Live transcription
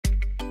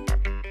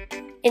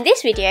In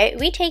this video,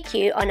 we take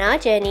you on our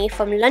journey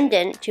from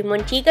London to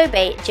Montego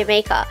Bay,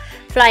 Jamaica,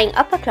 flying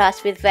upper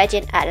class with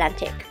Virgin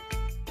Atlantic.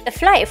 The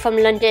flight from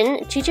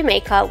London to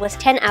Jamaica was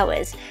 10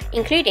 hours,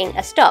 including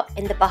a stop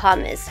in the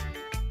Bahamas.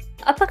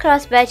 Upper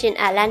class Virgin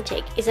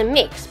Atlantic is a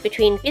mix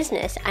between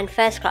business and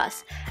first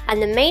class,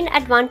 and the main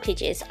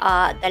advantages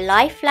are the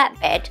lie flat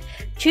bed,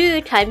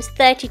 2 times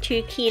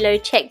 32 kilo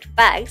checked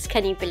bags,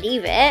 can you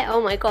believe it?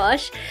 Oh my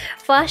gosh,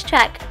 fast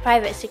track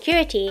private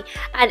security,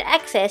 and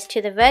access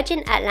to the Virgin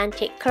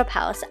Atlantic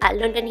Clubhouse at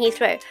London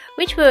Heathrow,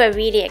 which we were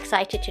really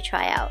excited to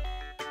try out.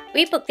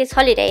 We booked this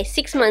holiday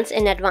 6 months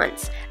in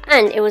advance,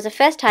 and it was the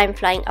first time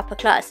flying upper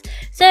class,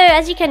 so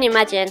as you can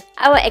imagine,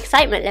 our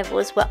excitement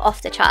levels were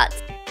off the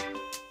charts.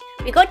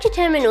 We got to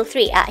Terminal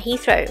 3 at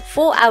Heathrow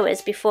 4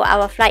 hours before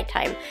our flight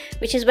time,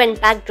 which is when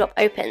bag drop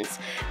opens.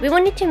 We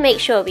wanted to make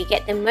sure we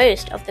get the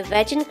most of the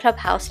Virgin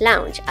Clubhouse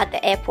lounge at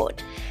the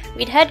airport.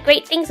 We'd heard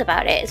great things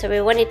about it, so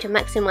we wanted to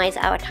maximise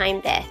our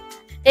time there.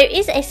 There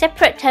is a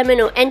separate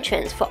terminal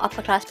entrance for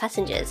upper class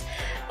passengers,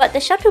 but the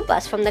shuttle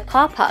bus from the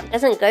car park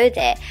doesn't go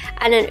there,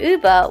 and an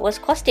Uber was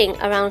costing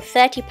around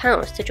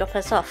 £30 to drop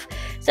us off,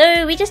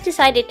 so we just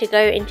decided to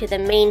go into the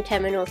main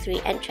Terminal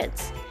 3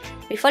 entrance.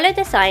 We followed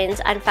the signs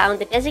and found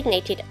the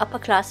designated upper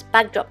class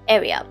bag drop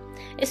area.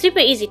 It's super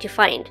easy to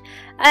find,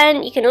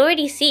 and you can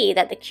already see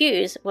that the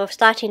queues were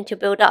starting to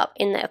build up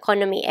in the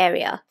economy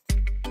area.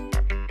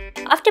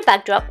 After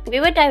bag drop, we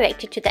were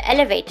directed to the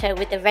elevator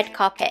with the red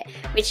carpet,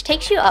 which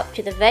takes you up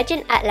to the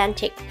Virgin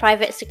Atlantic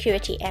private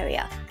security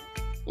area.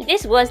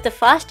 This was the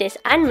fastest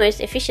and most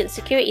efficient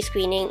security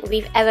screening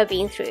we've ever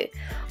been through.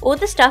 All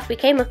the staff we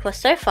came across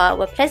so far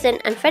were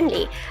pleasant and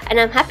friendly, and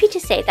I'm happy to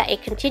say that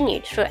it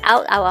continued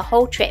throughout our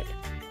whole trip.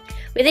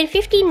 Within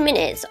 15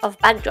 minutes of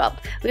bag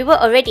drop, we were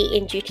already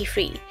in duty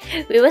free.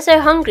 We were so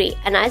hungry,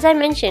 and as I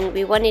mentioned,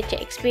 we wanted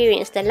to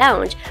experience the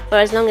lounge for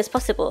as long as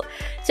possible,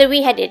 so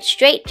we headed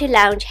straight to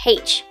Lounge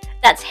H.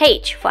 That's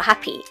H for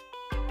happy.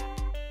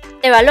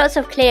 There are lots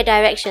of clear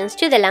directions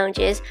to the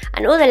lounges,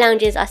 and all the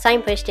lounges are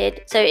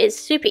signposted, so it's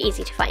super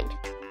easy to find.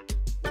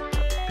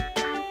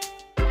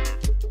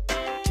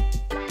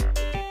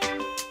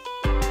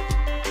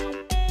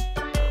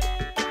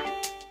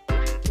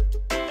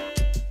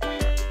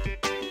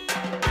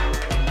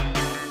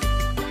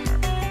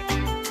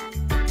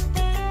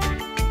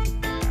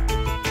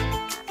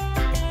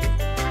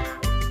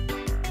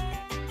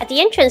 At the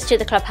entrance to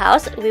the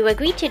clubhouse, we were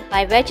greeted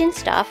by Virgin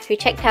staff who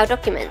checked our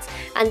documents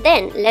and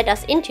then led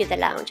us into the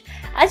lounge.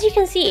 As you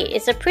can see,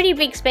 it's a pretty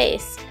big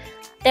space.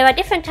 There are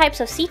different types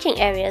of seating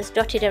areas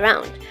dotted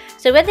around,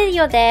 so whether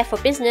you're there for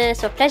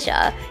business or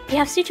pleasure, you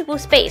have suitable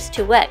space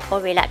to work or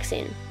relax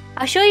in.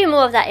 I'll show you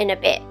more of that in a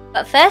bit,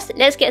 but first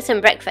let's get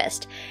some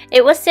breakfast.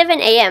 It was 7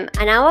 AM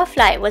and our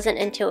flight wasn't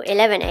until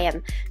 11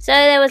 AM, so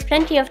there was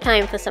plenty of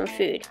time for some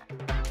food.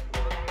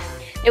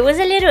 It was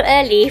a little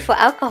early for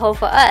alcohol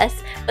for us,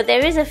 but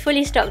there is a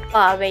fully stocked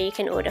bar where you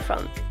can order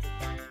from.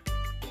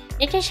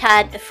 Nitesh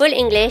had the full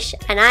English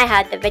and I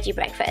had the veggie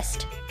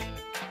breakfast.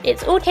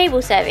 It's all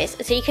table service,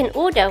 so you can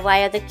order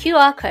via the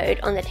QR code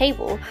on the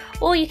table,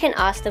 or you can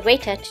ask the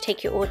waiter to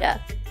take your order.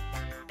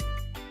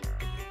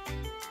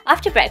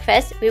 After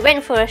breakfast, we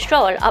went for a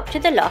stroll up to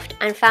the loft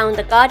and found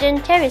the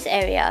garden terrace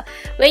area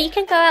where you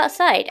can go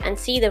outside and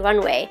see the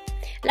runway.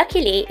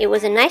 Luckily, it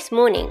was a nice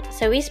morning,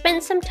 so we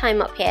spent some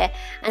time up here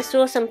and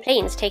saw some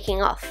planes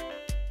taking off.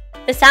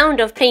 The sound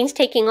of planes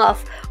taking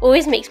off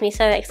always makes me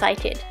so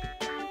excited.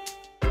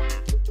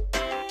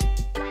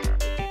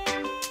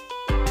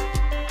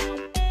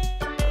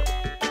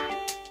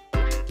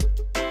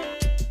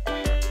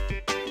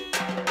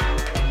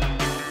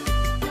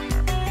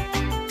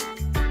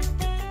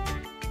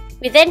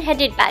 We then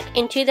headed back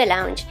into the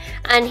lounge,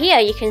 and here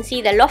you can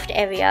see the loft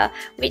area,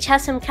 which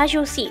has some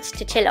casual seats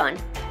to chill on.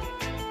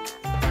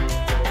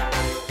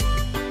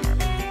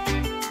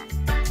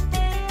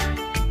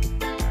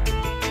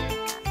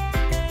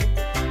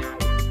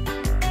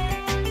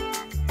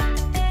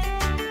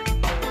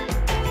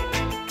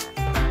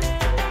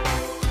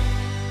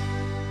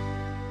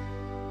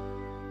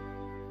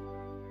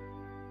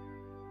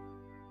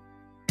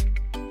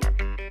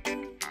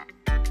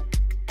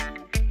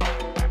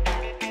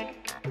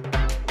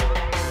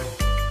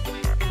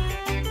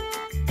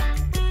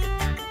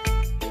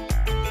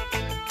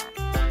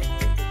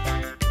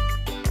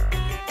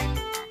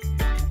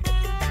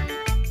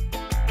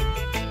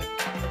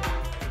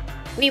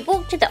 We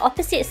walked to the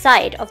opposite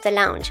side of the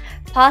lounge,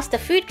 past the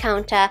food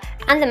counter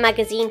and the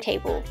magazine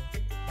table.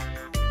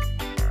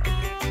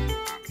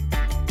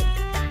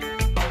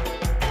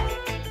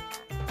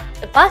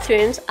 The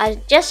bathrooms are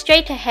just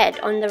straight ahead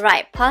on the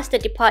right past the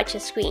departure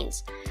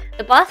screens.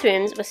 The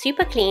bathrooms were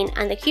super clean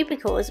and the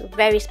cubicles were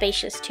very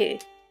spacious too.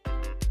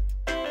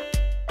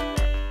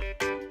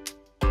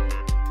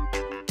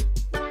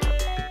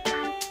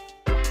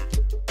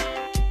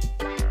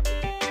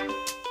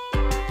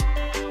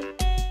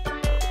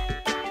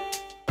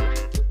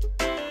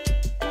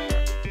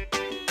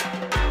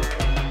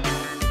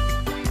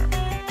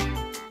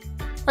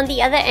 On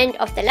the other end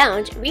of the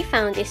lounge, we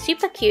found this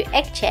super cute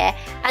egg chair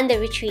and the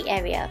retreat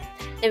area.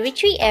 The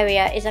retreat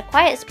area is a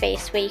quiet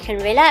space where you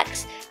can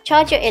relax,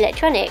 charge your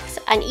electronics,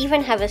 and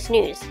even have a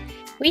snooze.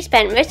 We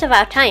spent most of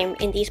our time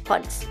in these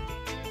pods.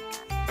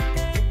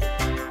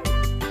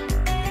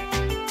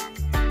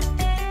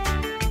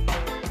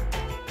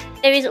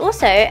 There is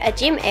also a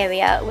gym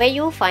area where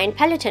you'll find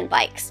Peloton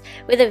bikes,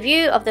 with a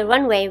view of the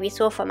runway we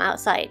saw from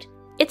outside.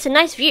 It's a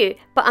nice view,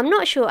 but I'm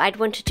not sure I'd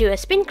want to do a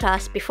spin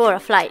class before a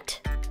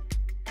flight.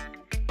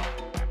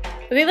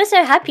 We were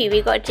so happy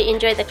we got to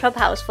enjoy the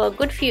clubhouse for a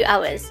good few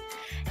hours.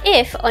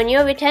 If, on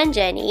your return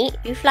journey,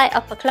 you fly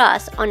upper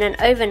class on an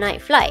overnight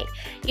flight,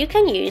 you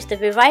can use the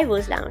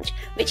Revivals Lounge,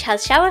 which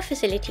has shower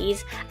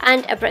facilities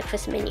and a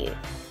breakfast menu.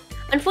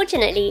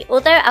 Unfortunately,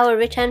 although our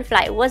return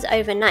flight was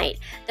overnight,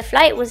 the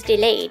flight was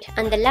delayed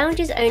and the lounge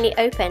is only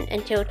open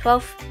until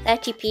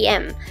 12:30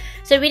 PM,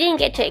 so we didn't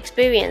get to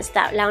experience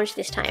that lounge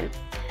this time.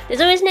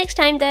 There's always next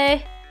time though!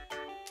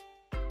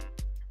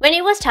 When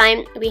it was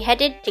time, we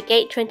headed to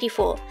gate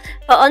 24,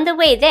 but on the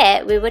way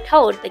there we were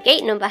told the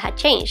gate number had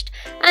changed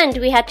and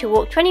we had to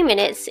walk 20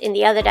 minutes in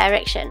the other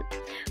direction.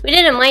 We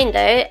didn't mind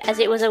though, as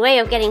it was a way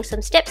of getting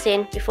some steps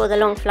in before the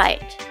long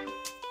flight.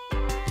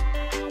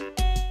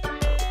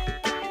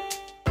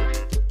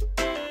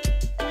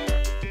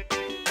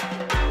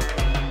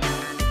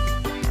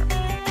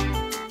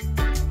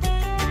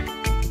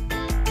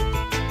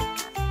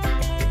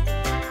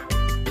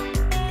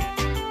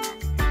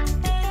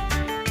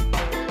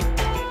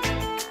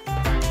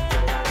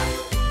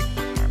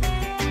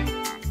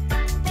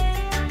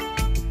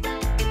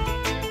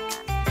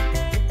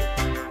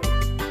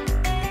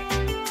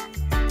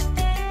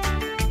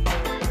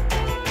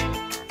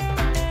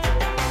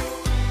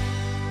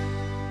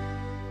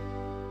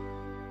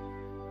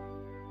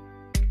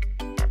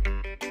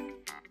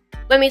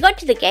 When we got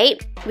to the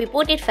gate, we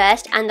boarded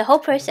first and the whole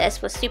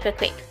process was super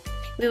quick.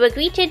 We were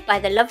greeted by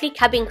the lovely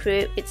cabin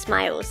crew with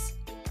smiles.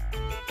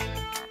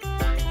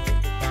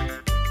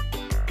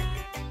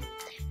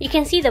 You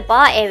can see the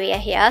bar area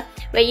here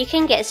where you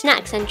can get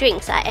snacks and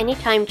drinks at any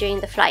time during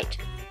the flight.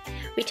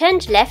 We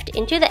turned left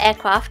into the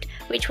aircraft,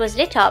 which was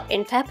lit up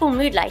in purple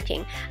mood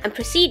lighting, and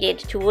proceeded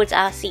towards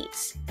our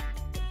seats.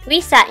 We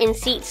sat in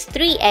seats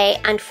 3A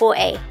and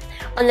 4A.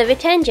 On the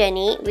return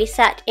journey, we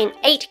sat in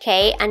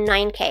 8K and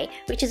 9K,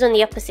 which is on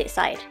the opposite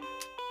side.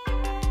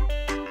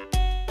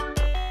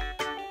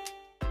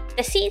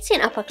 The seats in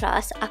upper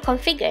class are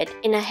configured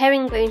in a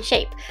herringbone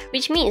shape,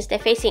 which means they're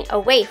facing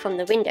away from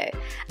the window.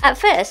 At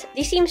first,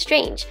 this seems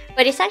strange,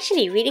 but it's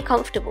actually really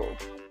comfortable.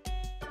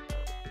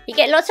 You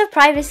get lots of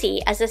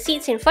privacy as the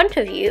seats in front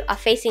of you are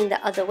facing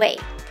the other way.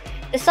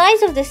 The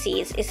size of the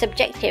seats is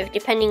subjective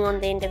depending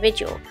on the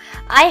individual.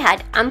 I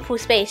had ample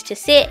space to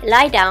sit,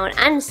 lie down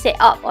and sit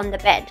up on the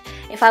bed.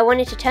 If I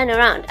wanted to turn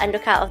around and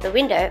look out of the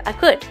window, I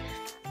could.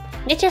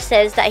 Nitesh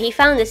says that he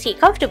found the seat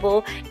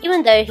comfortable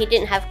even though he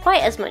didn't have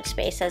quite as much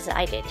space as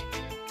I did.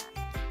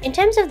 In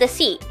terms of the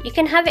seat, you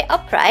can have it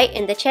upright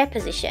in the chair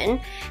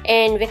position,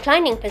 in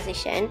reclining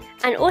position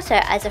and also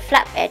as a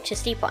flatbed to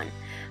sleep on.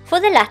 For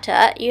the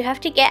latter, you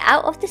have to get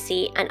out of the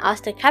seat and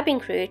ask the cabin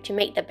crew to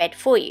make the bed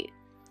for you.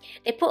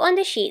 They put on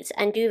the sheets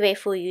and duvet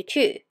for you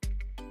too.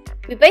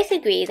 We both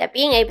agree that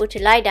being able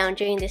to lie down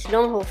during this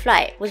long haul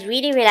flight was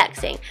really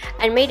relaxing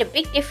and made a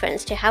big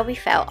difference to how we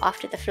felt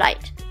after the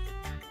flight.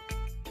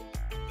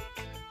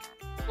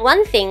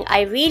 One thing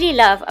I really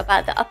love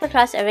about the upper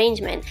class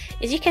arrangement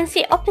is you can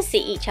sit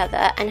opposite each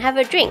other and have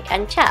a drink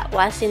and chat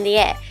whilst in the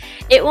air.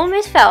 It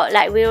almost felt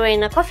like we were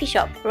in a coffee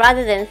shop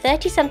rather than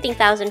 30-something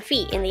thousand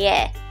feet in the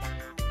air.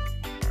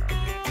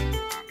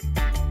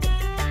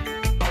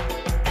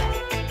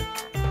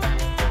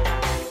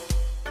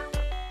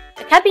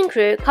 Cabin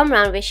crew come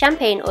round with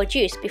champagne or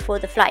juice before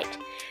the flight.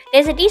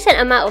 There's a decent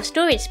amount of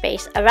storage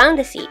space around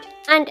the seat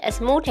and a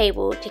small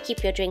table to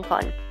keep your drink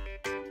on.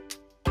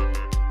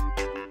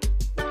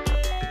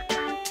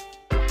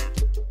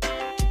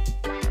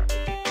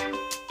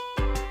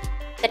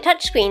 The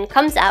touchscreen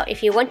comes out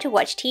if you want to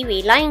watch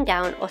TV lying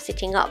down or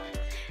sitting up.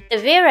 The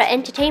Vera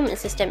entertainment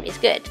system is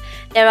good.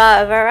 There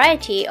are a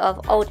variety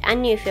of old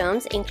and new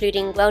films,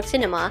 including world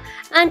cinema,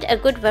 and a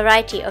good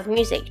variety of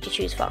music to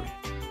choose from.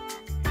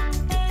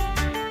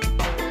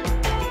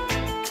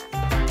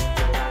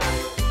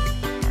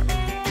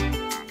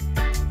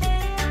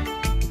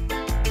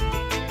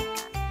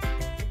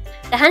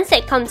 The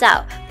handset comes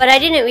out, but I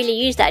didn't really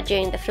use that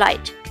during the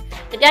flight.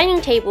 The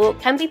dining table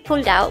can be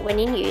pulled out when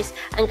in use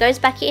and goes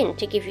back in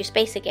to give you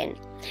space again.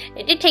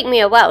 It did take me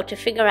a while to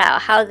figure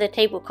out how the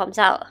table comes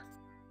out.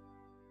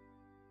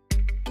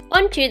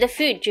 On to the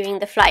food during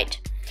the flight.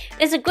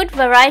 There's a good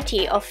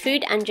variety of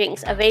food and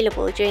drinks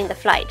available during the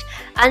flight,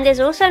 and there's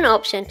also an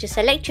option to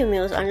select your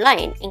meals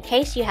online in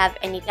case you have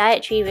any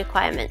dietary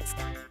requirements.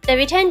 The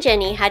return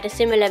journey had a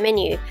similar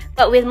menu,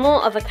 but with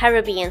more of a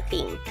Caribbean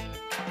theme.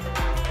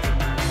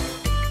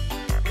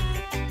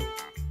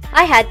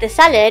 I had the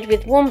salad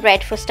with warm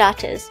bread for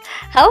starters.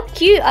 How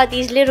cute are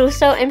these little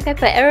salt and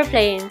pepper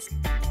aeroplanes?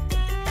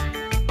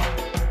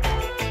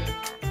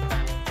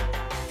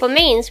 For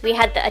mains, we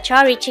had the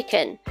achari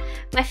chicken.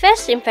 My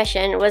first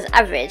impression was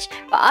average,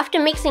 but after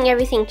mixing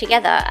everything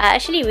together, I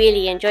actually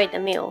really enjoyed the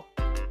meal.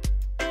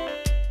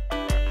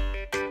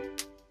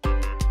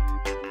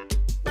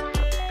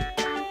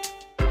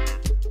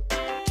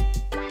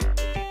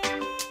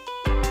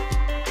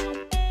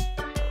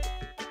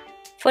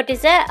 For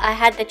dessert, I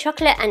had the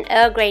chocolate and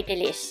Earl Grey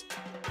delish.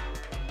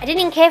 I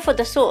didn't care for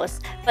the sauce,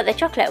 but the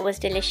chocolate was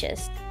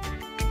delicious.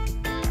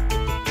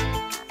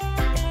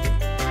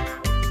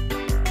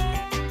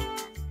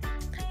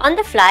 On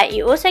the flight,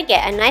 you also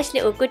get a nice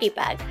little goodie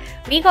bag.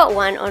 We got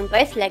one on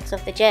both legs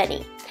of the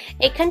journey.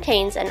 It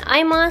contains an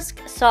eye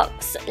mask,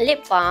 socks,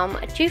 lip balm,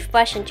 a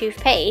toothbrush and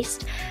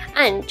toothpaste,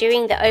 and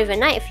during the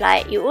overnight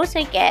flight, you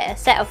also get a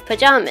set of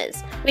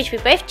pajamas, which we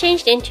both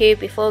changed into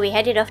before we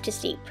headed off to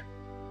sleep.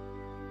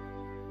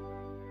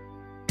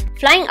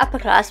 Flying upper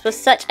class was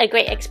such a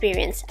great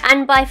experience,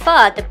 and by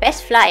far the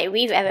best flight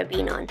we've ever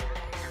been on.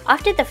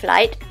 After the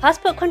flight,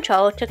 passport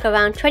control took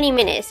around 20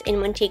 minutes in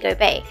Montego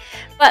Bay,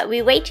 but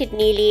we waited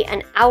nearly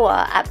an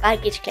hour at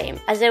baggage claim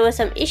as there was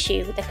some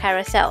issue with the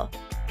carousel.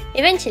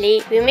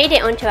 Eventually, we made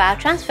it onto our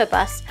transfer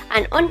bus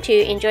and on to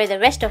enjoy the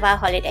rest of our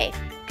holiday.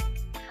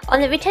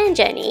 On the return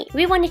journey,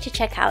 we wanted to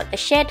check out the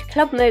shared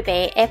Club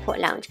MoBay airport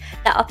lounge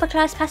that upper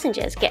class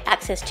passengers get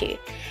access to.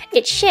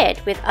 It's shared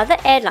with other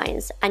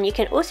airlines, and you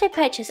can also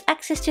purchase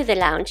access to the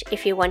lounge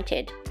if you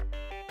wanted.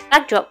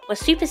 Bag drop was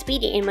super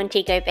speedy in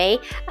Montego Bay,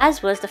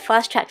 as was the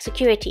fast track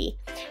security.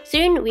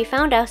 Soon we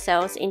found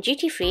ourselves in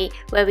duty free,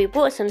 where we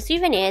bought some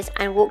souvenirs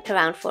and walked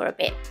around for a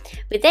bit.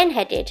 We then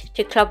headed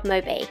to Club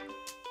MoBay.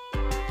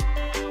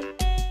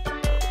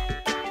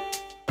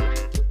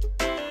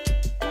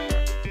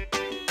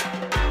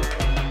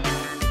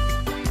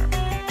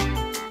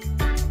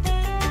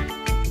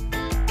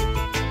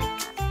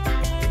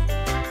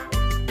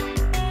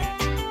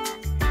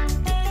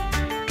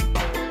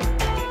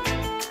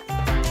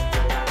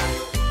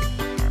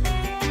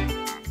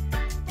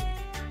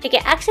 To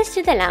get access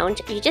to the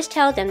lounge, you just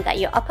tell them that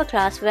you're upper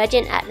class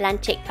Virgin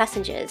Atlantic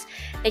passengers.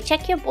 They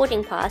check your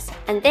boarding pass,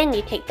 and then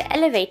you take the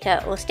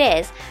elevator or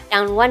stairs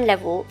down one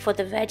level for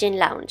the Virgin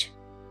Lounge.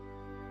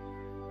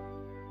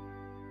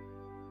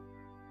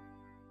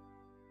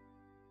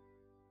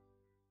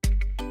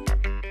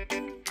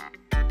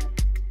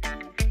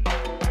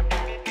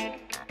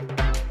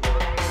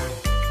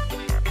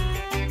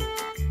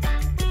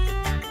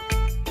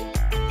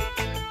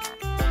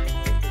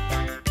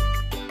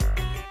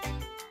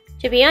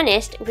 To be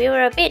honest, we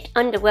were a bit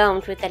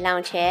underwhelmed with the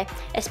lounge here,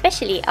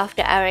 especially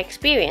after our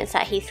experience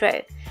at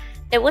Heathrow.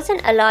 There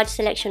wasn't a large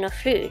selection of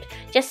food,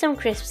 just some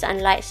crisps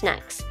and light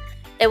snacks.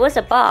 There was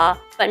a bar,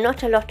 but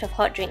not a lot of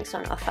hot drinks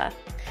on offer.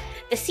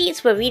 The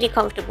seats were really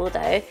comfortable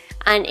though,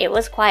 and it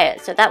was quiet,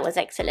 so that was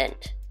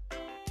excellent.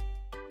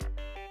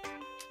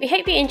 We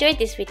hope you enjoyed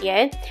this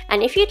video,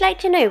 and if you'd like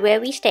to know where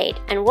we stayed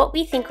and what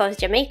we think of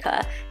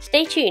Jamaica,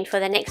 stay tuned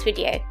for the next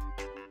video.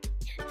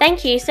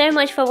 Thank you so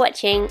much for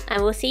watching,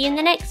 and we'll see you in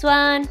the next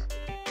one.